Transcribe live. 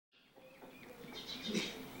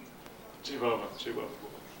Baba, Jai Baba.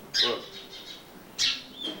 Look.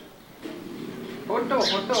 Photo.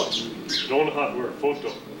 Don't hot word.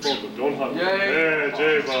 Photo. Don't hot word.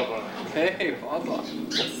 Jai Jai Baba. Hey, Baba.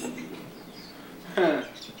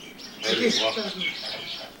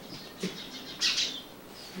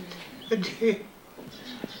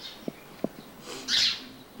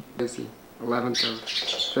 Crazy. 11th of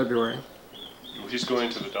February. Well, he's going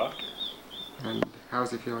to the doctor. And how's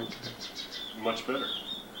he feeling today? Much better.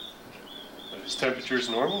 His temperature is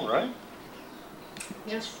normal, right?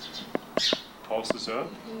 Yes. Pulse is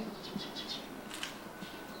up.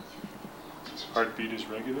 Heartbeat is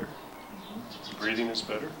regular. Breathing is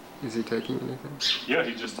better. Is he taking anything? Yeah,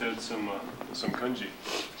 he just had some kanji.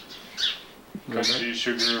 Kanji,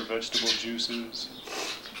 sugar, vegetable juices.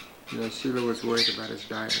 Yeah, Sheila was worried about his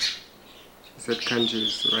diet. She said kanji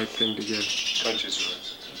is the right thing to give. Kanji's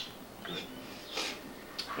right. Good.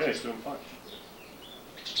 Yeah, he's doing fine.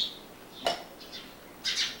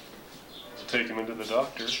 Take him into the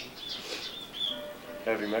doctor.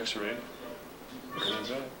 Have him x-rayed. Bring him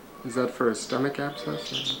back. Is that for a stomach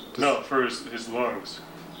abscess? Or No, for his lungs.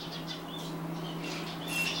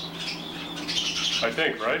 I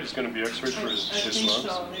think, right? He's going to be x-rayed for his lungs? I think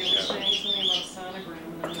so. They were saying something about a sonogram,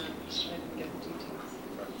 and I didn't get the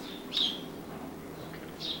details.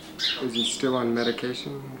 Is he still on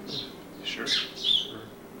medication? Sure.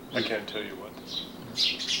 I can't tell you what.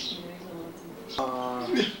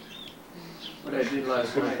 What I did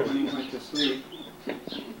last night when he went to sleep,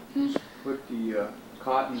 put the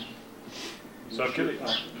cotton. Sakili,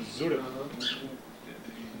 Zura.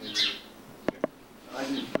 I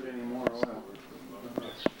didn't put any more oil.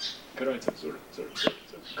 Karajca, Zura.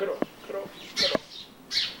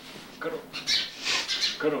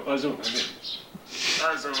 Karo, Azun,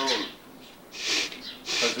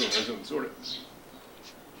 Zura.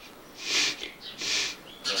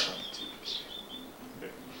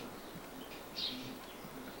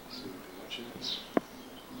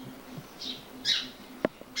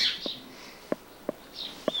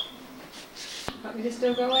 Want me to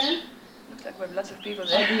still go in? Looks like we have lots of people Or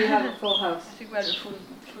there. do you have a full house? I think we have a full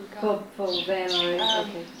car. Full van already?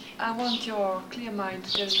 Okay. I want your clear mind.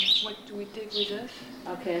 Then what do we take with us?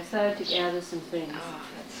 Okay, I started to gather some things. Oh,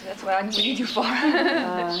 that's what we need you for.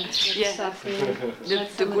 Yes.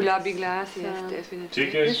 The gulabi glass, yes, definitely.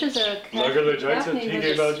 TK, This is a Nagala cabinet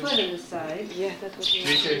with a split in the side. Yeah, that's what we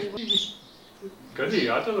TK. Kadi,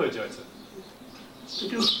 Atala Jaitsa.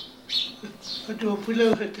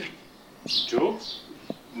 Jo?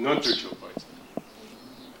 Nantur Jo Paitsa.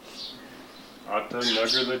 Ata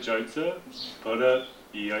Nagala Jaitsa, Para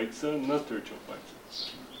Iaitsa, Nantur Jo Paitsa.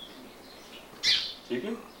 TK?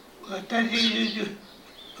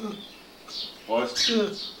 Was?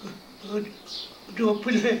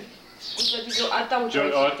 Ata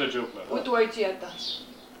Jopla. Utuaici ata.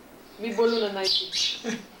 Mi boluna naici.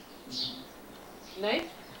 Nej?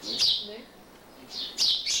 Nej?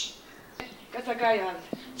 Kasa kaya.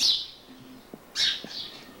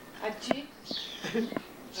 Aci? I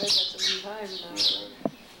got some time now.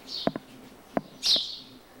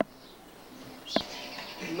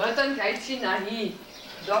 Mutton खायची नाही.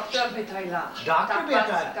 Doctor भेटायला. Doctor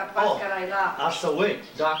भेटायला? तपास करायला. असं होय.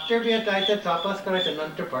 Doctor भेटायचं, तपास करायचं,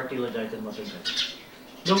 नंतर पार्टीला जायचं मटण खायचं.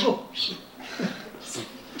 नको?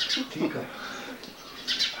 ठीक आहे.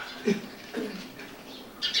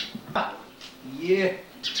 Yeah.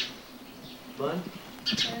 Bun?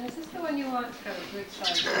 And is this the one you want? Got a good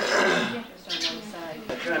side. Just on one side.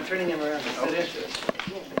 I'm turning him around. Okay.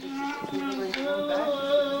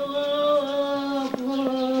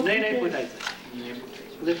 नाही पुटायचं.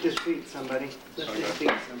 Lift his feet, somebody. Lift his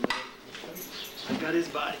feet, somebody. I got his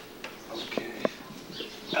body. Okay.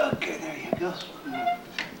 Okay, there you go.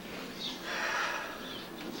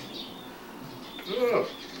 Oh,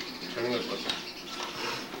 turn that button.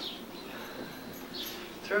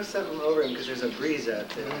 Throw something over him because there's a breeze out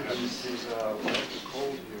there. This is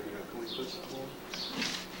cold here. Can we put some cold?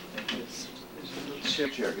 There's a little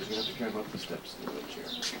ship Chair, because we have to carry him up the steps in the wheelchair.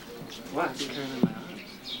 What? You carry them in my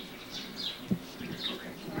arms.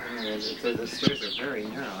 Okay. The stairs are very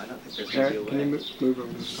narrow. I don't think there's going to be a way. Can you move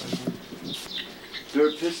over this side?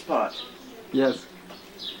 Third piss spot. Yes.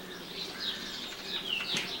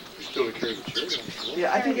 Still to carry the chair down.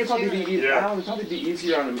 Yeah, I think it'd probably be easier. Yeah. It'd probably be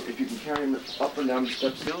easier on him if you can carry him up and down the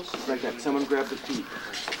steps. Like that. Someone grab the feet.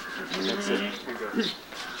 And that's it.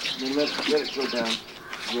 And then let it go down.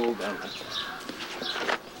 Roll down.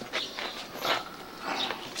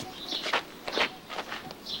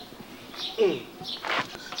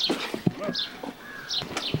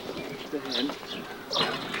 The hand.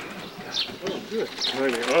 Oh, good.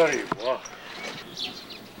 Ay, wow.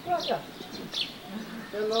 Out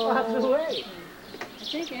of the way. I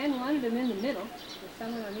think Anne wanted him in the middle, with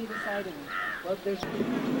someone on either side of him. Well, there's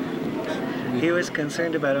He was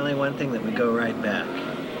concerned about only one thing that would go right back.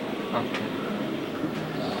 Okay.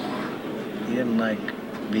 He didn't like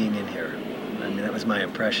being in here. I mean, that was my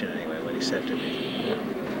impression anyway, what he said to me.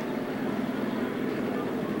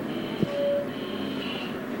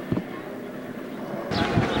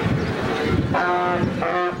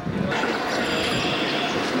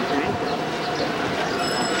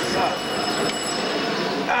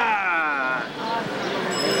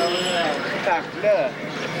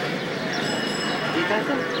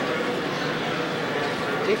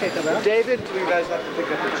 David, you guys have to pick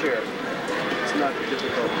up the chair. It's not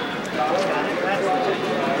difficult.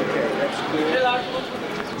 Okay, that's cool.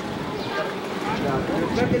 Now,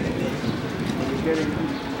 you're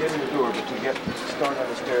getting the door, but to get start on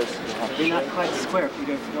the stairs, you have to... You're not quite square,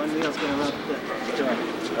 Peter. One wheel's going to rub the door.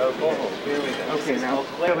 Oh, here we go. Okay, now...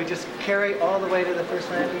 So we just carry all the way to the first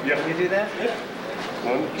landing? Yeah. Can you do that? Yeah.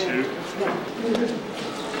 1, 2.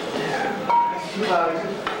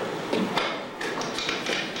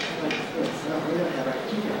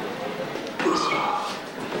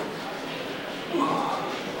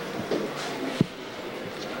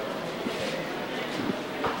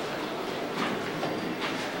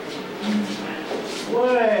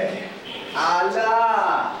 Way!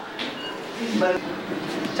 Allah!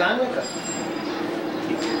 Time like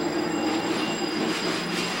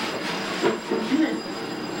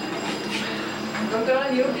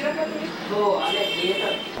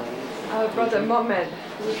Our brother Mohammed,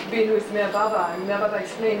 who's been with Mir Baba, and Mir Baba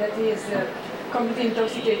explained that he is completely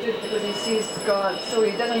intoxicated because he sees God, so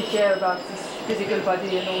he doesn't care about his physical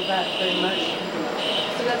body and all that very much.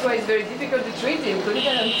 So that's why it's very difficult to treat him, because he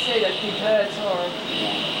doesn't say that it hurts or...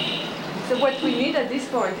 So what we need at this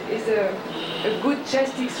point is a good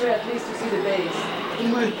chest X-ray at least to see the base.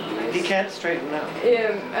 He can't straighten out.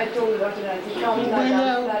 I told the doctor that he can't lie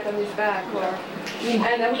down flat on his back, or...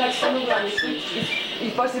 And I would like sonogram,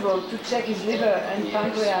 if possible, to check his liver and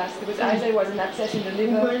pancreas, because either was an abscess in the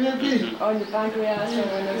liver, or in the pancreas, or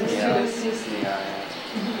another cyst.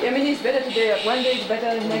 I mean, it's better today. One day it's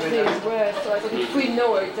better, the next day it's worse. So I thought if we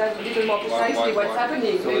know a little more precisely what's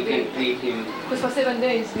happening, so we can treat him. Because for 7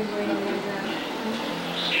 days he's been going on like that.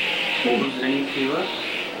 Is any fever?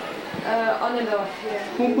 On and off,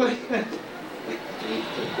 yeah. With the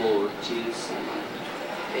cold, chills.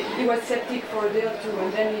 He was septic for a day or two,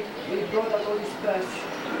 and then he brought out all his pus.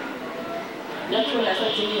 That's when I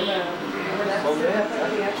started thinking about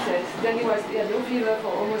having abscess. Then he had no fever for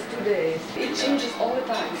almost 2 days. It changes all the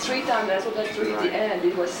time. 3 times, I thought that at the end,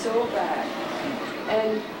 it was so bad.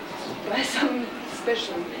 And by some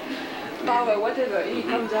special power, whatever, he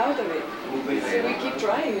comes out of it. So we keep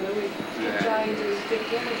trying, we keep trying to take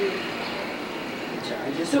care of it. I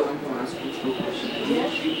just want to ask you 2 questions.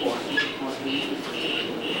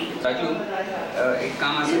 Raju एक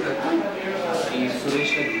काम असं कर की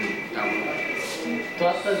सुरेशला घेऊन तो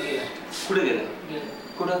आत्ताच गेला कुठे गेला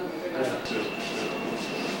कुठं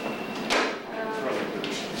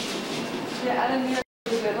Yeah, Alan Wagner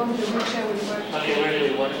was at home to wheelchair with work. Okay, where do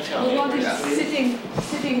we want to tell? We want him sitting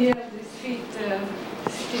here with his feet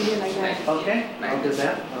sitting here like that. Okay, I'll do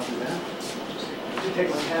that. You take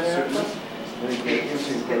my hand out. Can we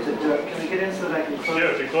get in so that I can close? Yeah,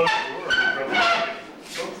 if you close the door.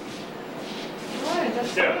 Right,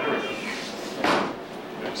 that's Yeah, there we go.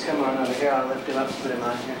 Just come on over here, I'll lift him up and put him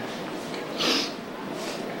on here.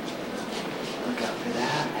 Look out for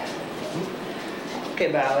that. Okay,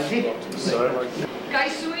 Balaji. Side like that. Kai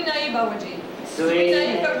sui nahi babaji. Sui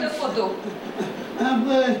nahi karta photo.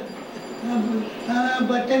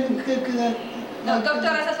 No, doctor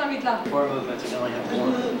asa सांगितला. 4 movements, and only have 4.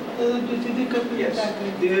 Yes.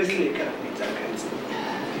 Seriously, cut up these guys.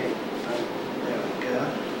 Okay. There we go.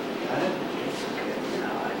 Got it? Okay.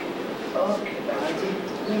 Now I can. Okay, Balaji.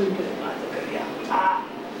 Very good. Yeah. Ah.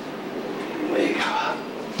 There you go.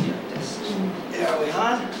 There we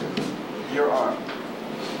on. Your arm.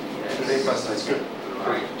 That's good.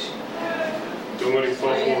 Right. Don't let him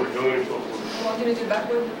fall forward. Don't let him fall forward. Want him to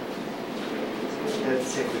backward?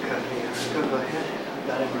 Let's take the company. Go ahead. I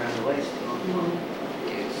got him around the waist.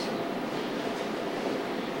 Yes.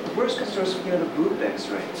 The worst comes to us, we get a group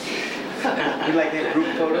X-ray. You like that group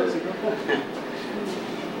photos?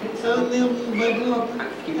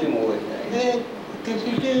 Keep him over there.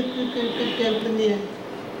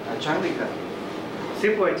 Chandika.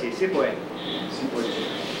 Sipoichi.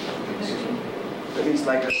 That means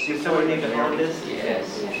like a Does someone need to hold this? Yes.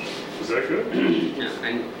 Is that good? Yeah,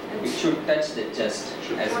 and it should touch the chest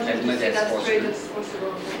as much as Straight possible. as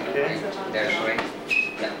possible. Okay. That's right.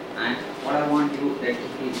 Yeah, and what I want you that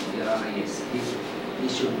he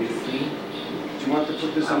should be free. Do you want to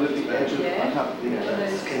put this under the edge of on top of the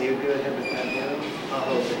edge? Can you go ahead with that now? I'll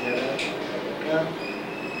hold the head up. Yeah.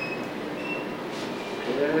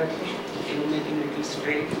 Good. Can you make it a little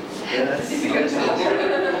straight? Yes.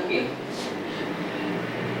 Okay.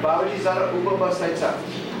 Babaji, zara uba basaita.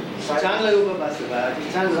 Changla uba basa, Babaji.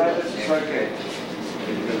 Changla.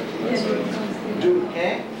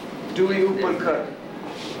 Okay. Do we upar kar?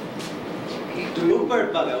 Upar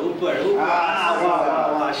baga, upar.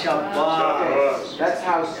 Wow, shabash. That's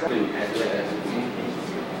how.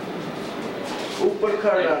 Upar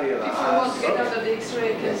kar If you want to get out of the X-ray,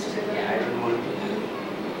 Yeah, I don't want to.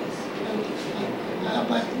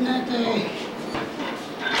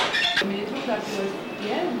 I mean, it looked like it was,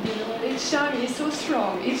 yeah, you know, each time he's so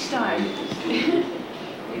strong, each time.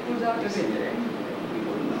 He pulls out of it.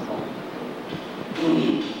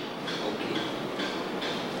 Okay.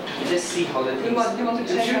 Just see how the You things. want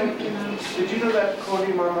to check how it came out? Did you know that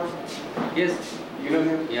Koni Mama? Yes. You know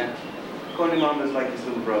him? Yeah. Koni Mama is like his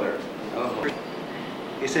little brother. Oh.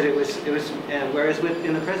 He said it was, whereas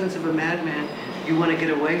in the presence of a madman, you want to get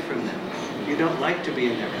away from them. You don't like to be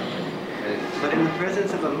in their company. But in the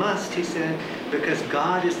presence of a must, he said, because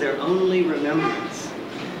God is their only remembrance.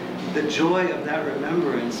 The joy of that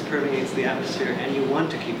remembrance permeates the atmosphere, and you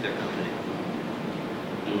want to keep their company.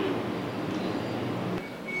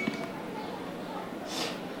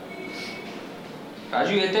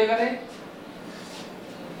 Raju, येतोय का रे?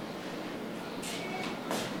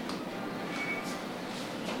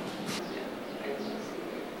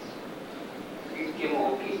 It came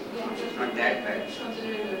okay. It's not that bad.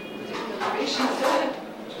 Considering the operations.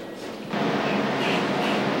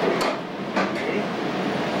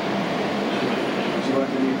 Do you want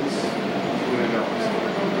to leave this?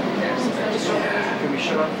 Can we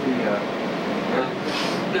shut off the...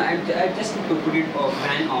 No, I just put it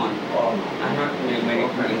fan on. I'm not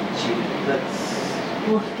meditating.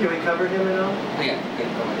 Can we cover him at all? Yeah, you can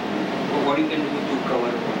cover it. Well, what you can do to cover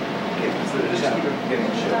it? Okay, so just keep it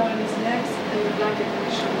getting shut. Down on his legs and the blanket on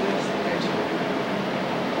his shoulders.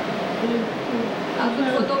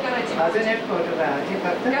 Photo करायची. Doesn't it photograph?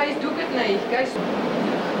 Guys, look at me. Guys.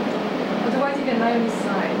 Otherwise, you can lie on his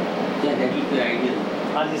side. Yeah, that would be ideal.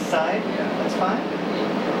 On his side? Yeah. That's fine.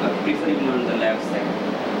 Preferably on the left side.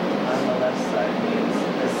 On the left side means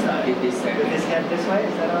this side. This side. With his head this way,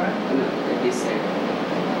 is that all right? No, this side.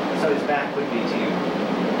 So his back would be to you.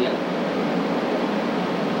 Yeah.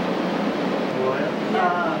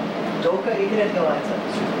 डोकं इकडे ठेवायचं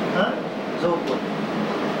झोपून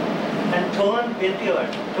आणि तोंड भिंतीवर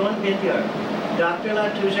डॉक्टरला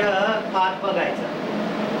तुझ्या पाठ बघायचा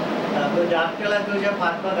डॉक्टरला तुझ्या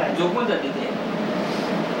पाठ बघायचा झोपून जाते ते.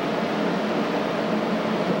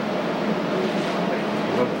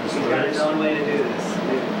 He's got his own way to do this.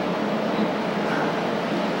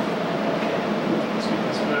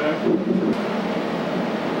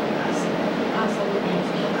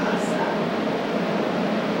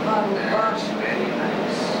 That's very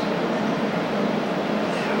nice.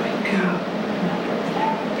 There we go.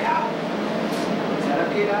 Is that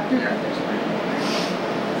okay, doctor? Yeah, that's fine.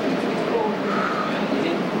 Is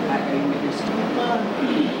it? I make it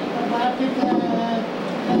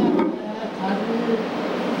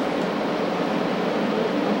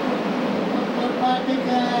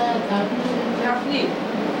Gafni.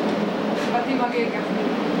 Pati mage Gafni.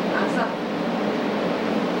 Asa.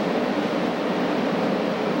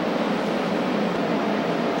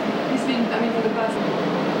 He's been, I mean, for the past.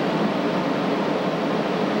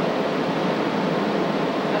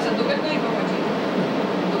 Asa dukat na yung Babaji.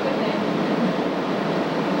 Dukat na yun.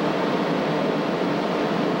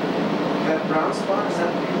 That brown spot, is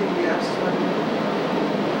that anything we asked about?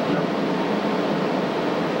 No.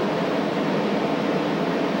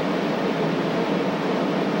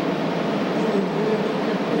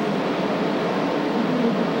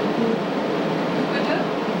 Dukat na?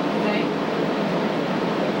 Nej.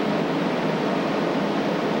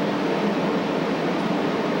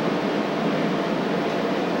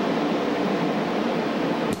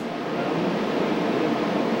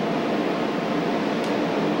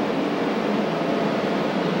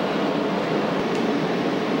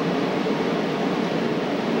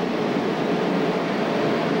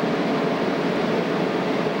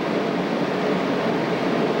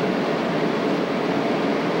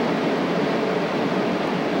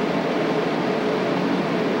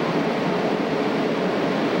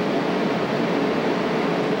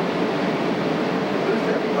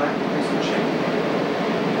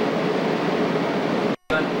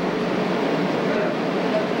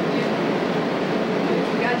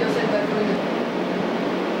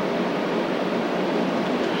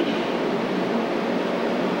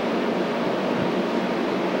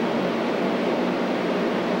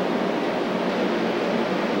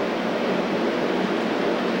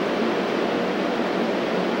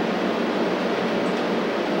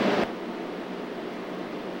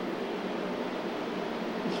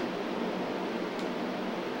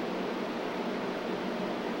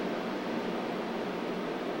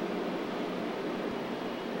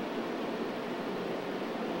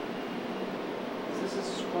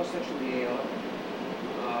 cross-section of the aorta?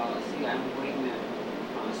 See, I'm going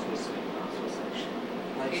transverse section.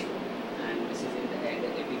 Okay. And this is in the end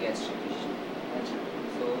epigastric region.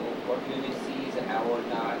 So what you will see is a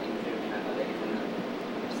aorta, inferior vena, that is in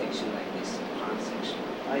a section like this, trans-section.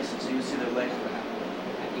 I see. So you see the legs.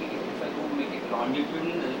 And if I go make it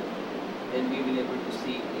longitudinal, then we will be able to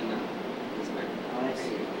see in this pattern. I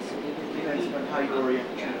see. So it depends on how you orient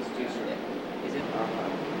the transducer. Is it? This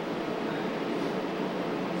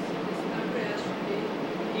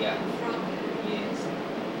Yeah. front. Yes.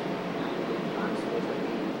 And transverse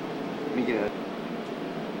again. Let me get it.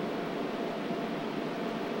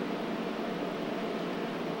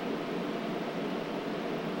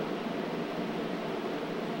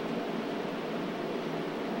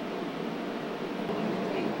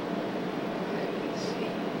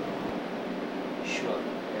 Sure,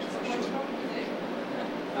 that's for sure.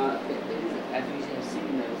 There is, as we have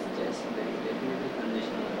seen, there is definitely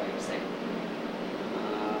congestion on the right side.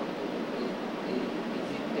 Is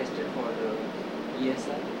it tested for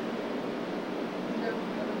ESR?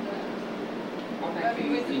 What actually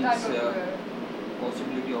means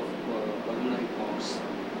possibility of pulmonary cause.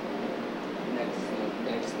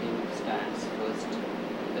 That's thing stands first in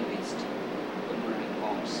the list. Pulmonary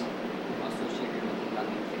cause associated with lung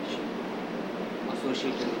infection.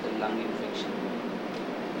 Associated with the lung infection,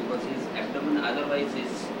 because his abdomen otherwise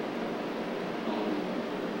is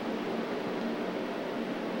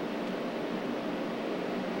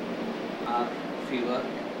fever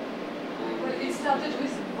and Well, it started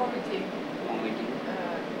with vomiting. vomiting.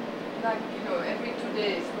 Like, every 2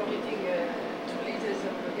 days, vomiting 2 liters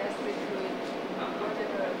of gastric fluid,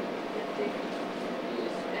 whatever he take.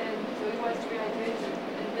 Yes. And so he was dehydrated,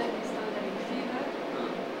 and then he started having fever,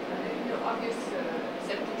 obvious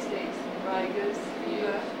septic states, rigors,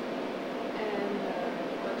 fever, and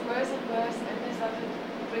got worse and worse, and they started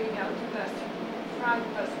bringing out fried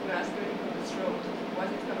pus were aspirating from his throat. Was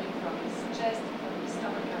it coming from his chest, from his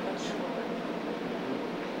stomach? I'm not sure.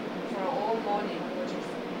 For all morning, we were just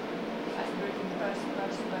aspirating pus.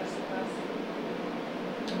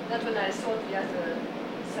 That's when I thought he had a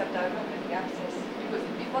subdiaphragmatic abscess, because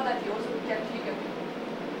before that he also kept hiccuping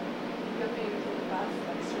for the past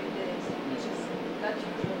like 3 days, which is not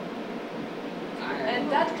usual.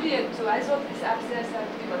 And that cleared, so I thought this abscess had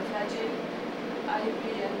to be on flagyl, IV,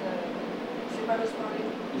 and cephalosporin,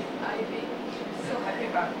 IV. So happy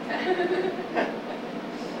about that.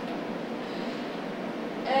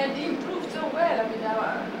 And he improved so well, I mean, now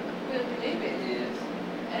I couldn't believe it. Yes.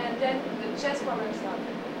 And then the chest problems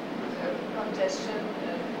started. Congestion,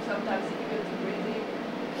 sometimes difficulty breathing,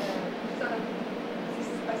 sort of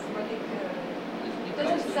spasmodic. It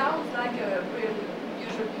doesn't sound like a real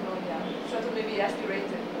usual pneumonia. Sort of maybe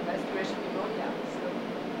aspirated, aspiration pneumonia. So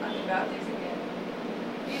antibiotics again.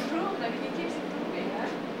 He improved, I mean, he keeps improving. Huh?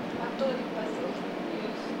 I'm totally puzzled.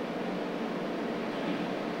 Yes.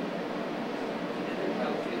 He didn't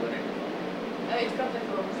have fever at all. It comes and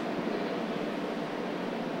goes.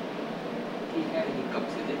 He had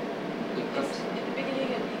hiccups, is it? Hiccups. In the beginning,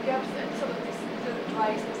 and hiccups, and sort of this little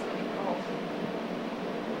dry spasmodic cough.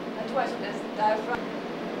 That was this diaphragm.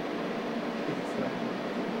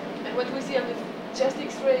 And what we see on the chest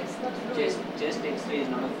X-ray, it's not fluid. Chest X-ray is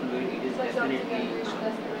not a fluid. It is It's like something definitely. that we should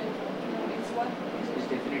aspirate for. It's what? It's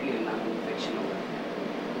definitely a lung infection over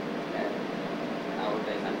there.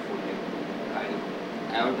 Aorta is unfolded.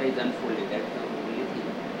 Aorta is unfolded. That's the only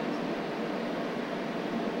thing.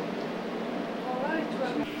 All right,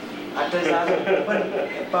 well. आता ज़्यादा पर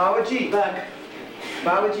बाबूजी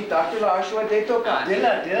बाबूजी doctor आशीर्वाद दे तो का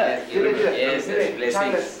दिला yes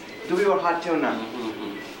blessings do we want hot tuna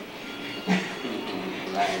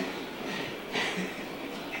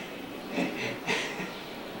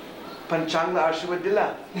Panchangla Ashirwad Dilla.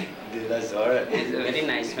 Nazar. He's a very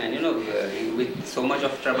nice man, with so much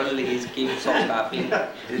of trouble he keeps on laughing.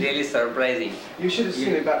 It's really surprising. You should have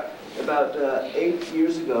seen about 8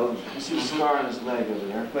 years ago. You see the scar on his leg over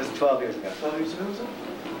there. It was 12 years ago. 12 years ago, was it?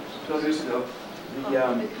 12 years ago.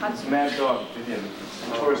 This mad dog bit him.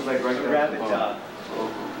 He tore his leg right A down. rabbit dog.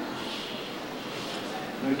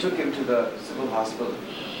 And we took him to the civil hospital.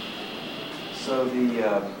 So the...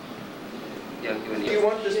 do you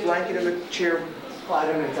want this blanket in the chair? Well, I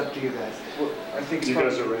don't know. It's up to you guys. Well, I think You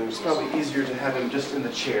guys arrange it's this. probably easier to have him just in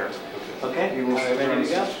the chair. Okay? He will All right, ready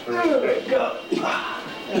to go? There we go. There we go.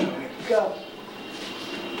 There we go.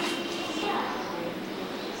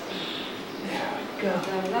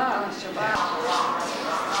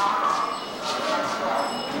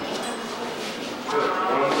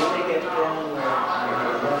 Take it down.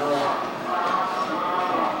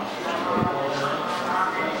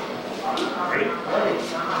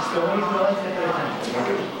 Ready?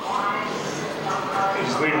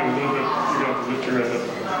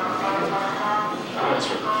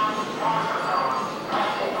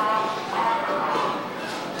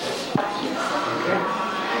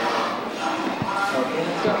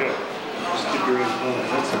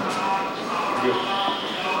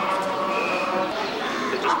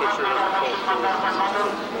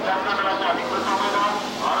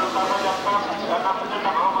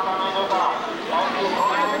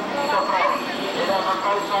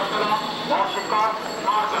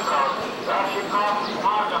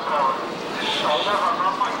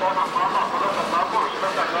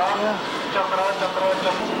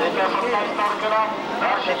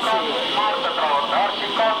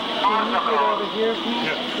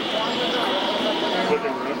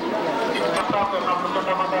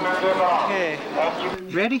 Okay.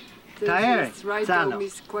 Ready? Tired. His right arm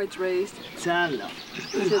is quite raised. Salo.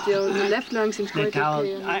 So the left lung seems quite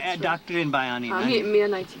okay. Doctor in Bayani. Mere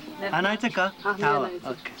 90. Anaitaka? Towel. Mere 90.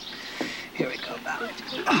 Okay. Here we go, Ballard.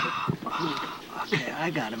 Okay, I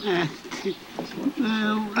got him.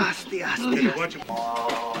 Asti, asti.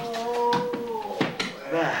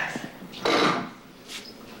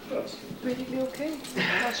 Pretty okay.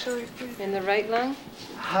 Not sure if In the right lung?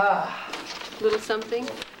 Little something?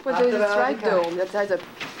 Well, there's a right dome that has a...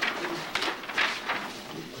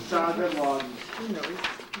 Who knows?